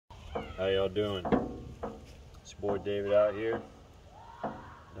How y'all doing? It's your boy David out here,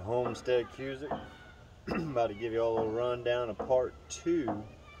 the homestead Cusick. About to give you all a little rundown of part 2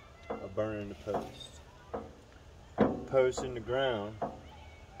 of burning the post. Post in the ground.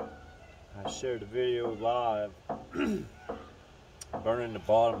 I shared the video live burning the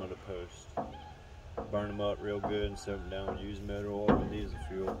bottom of the post. Burn them up real good and soak them down. Use motor oil and diesel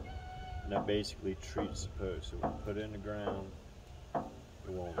fuel. And that basically treats the post. So when you put it in the ground,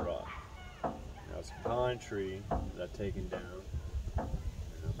 it won't rot. Now it's a pine tree that I've taken down. And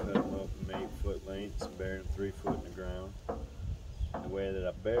I cut them up in 8-foot lengths and buried them 3 foot in the ground. The way that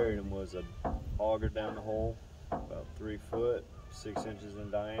I buried them was I augered down the hole about 3 foot, 6 inches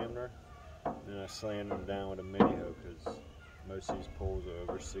in diameter. And then I slammed them down with a mini hoe because most of these poles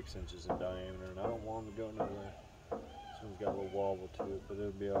are over 6 inches in diameter and I don't want them to go nowhere. This one's got a little wobble to it, but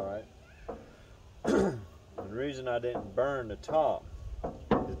it'll be alright. The reason I didn't burn the top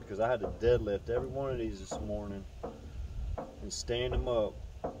is because I had to deadlift every one of these this morning and stand them up,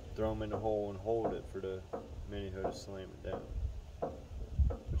 throw them in the hole and hold it for the mini hoe to slam it down.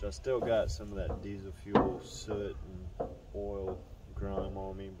 Which I still got some of that diesel fuel soot and oil grime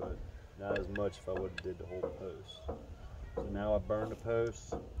on me, but not as much if I would have did the whole post. So now I burn the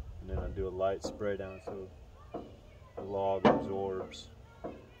post and then I do a light spray down so the log absorbs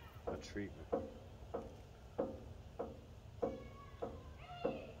my treatment.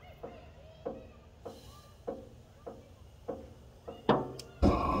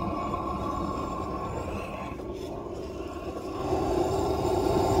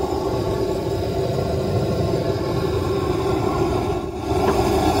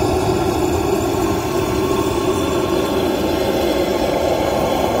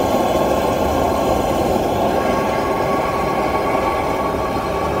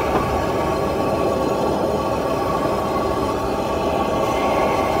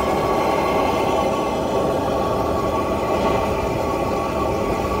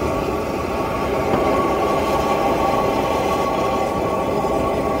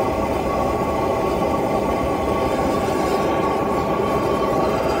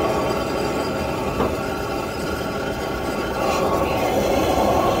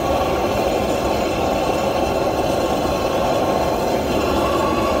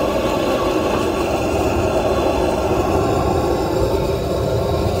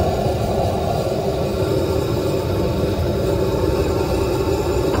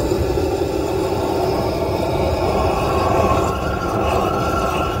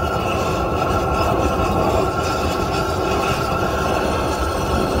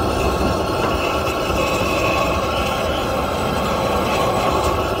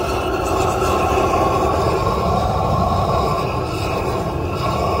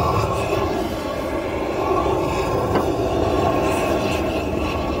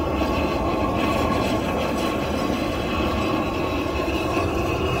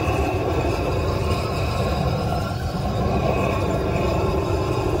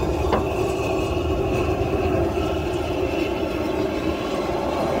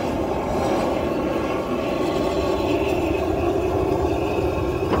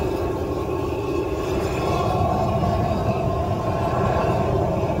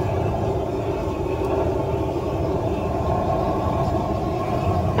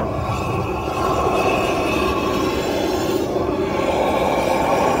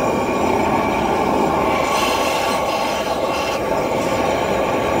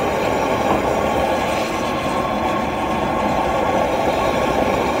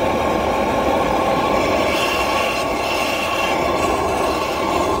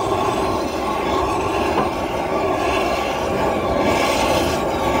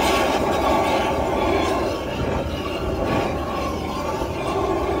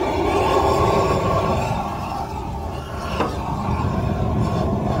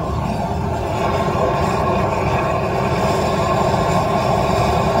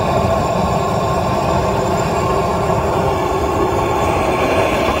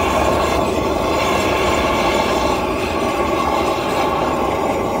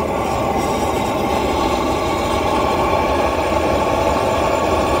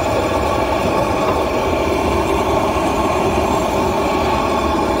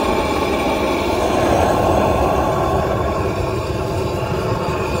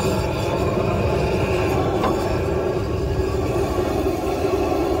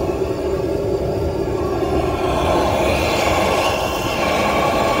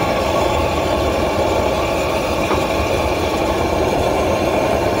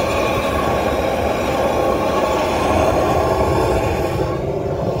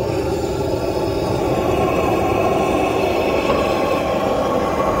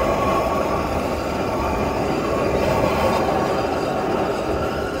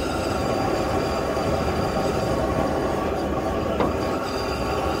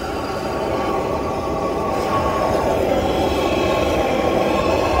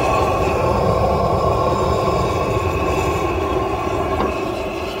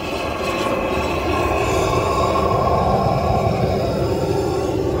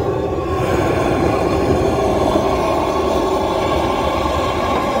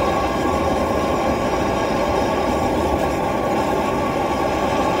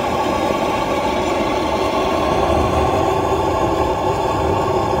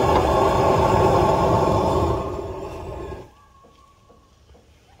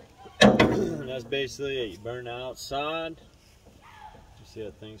 that's basically it. You burn the outside. You see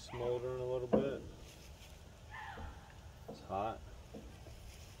that thing smoldering a little bit? It's hot.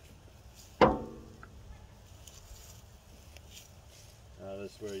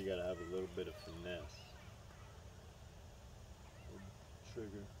 That's where you gotta have a little bit of finesse.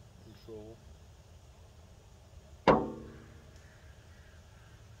 Trigger control.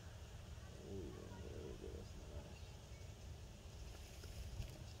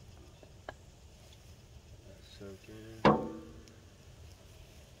 Soak in.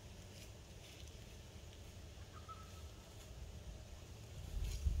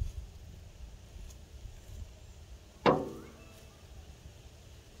 And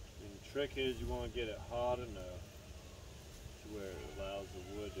the trick is you want to get it hot enough to where it allows the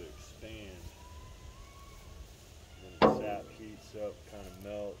wood to expand. Then the sap heats up, kind of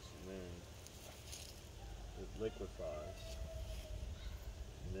melts, and then it liquefies.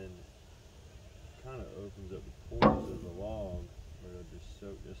 And then kind of opens up the pores of the log where it'll just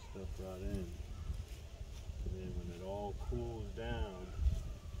soak this stuff right in. And then when it all cools down,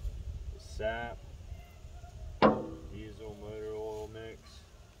 the sap, diesel motor oil mix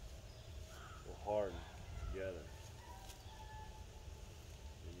will harden together.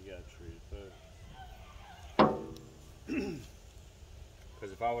 And you gotta treat it first.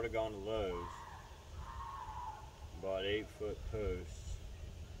 Because if I would have gone to Lowe's and bought 8-foot posts,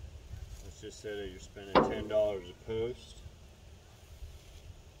 let's just say that you're spending $10 a post,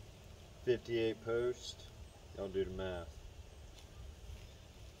 58 posts, y'all do the math.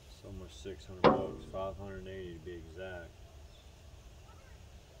 It's almost 600 bucks, 580 to be exact.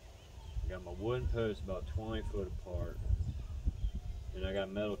 I got my wooden posts about 20 foot apart, and I got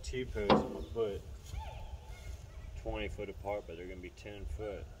metal T-posts I'm gonna put 20 foot apart, but they're gonna be 10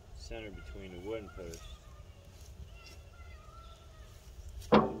 foot centered between the wooden posts.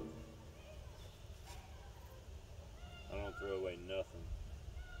 I don't throw away nothing,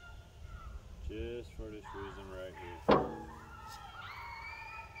 just for this reason right here.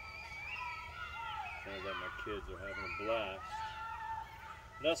 Sounds like my kids are having a blast.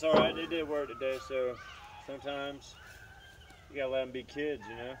 But that's alright, they did work today, so sometimes you gotta let them be kids,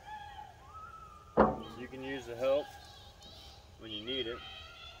 you know? You can use the help when you need it.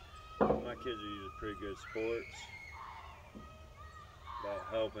 My kids are usually pretty good sports about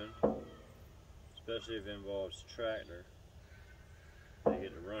helping, especially if it involves tractor. They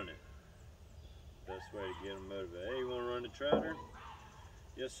get to run it. Best way to get them motivated. Hey, you want to run the tractor?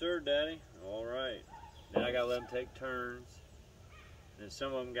 Yes, sir, Daddy. All right. Then I got to let them take turns. And then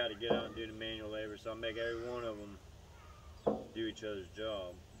some of them got to get out and do the manual labor, so I make every one of them do each other's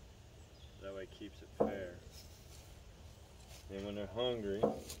job. That way it keeps it fair. And when they're hungry,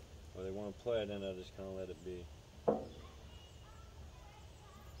 or they want to play, then I just kind of let it be.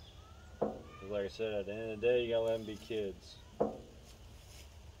 But like I said, at the end of the day, you got to let them be kids.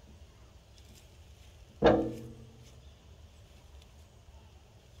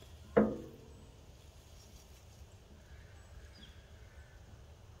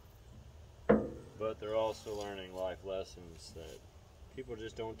 But they're also learning life lessons that people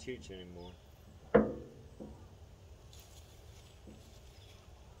just don't teach anymore.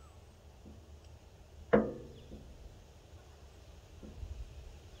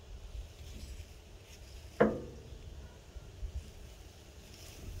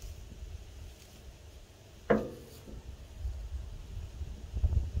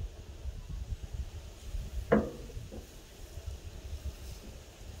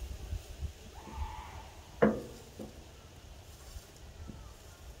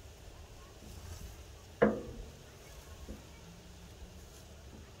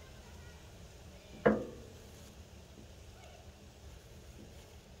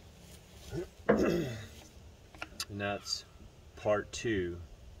 And that's part 2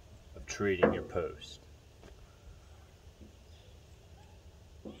 of treating your post.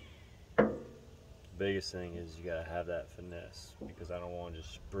 The biggest thing is you gotta have that finesse, because I don't want to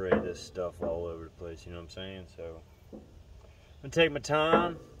just spray this stuff all over the place, you know what I'm saying? So I'm gonna take my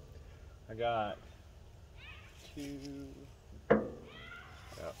time. I got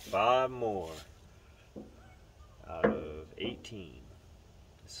 5 more out of 18.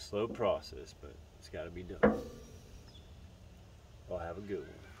 It's a slow process, but it's got to be done. I'll have a good one.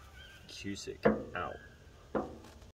 Cusick out.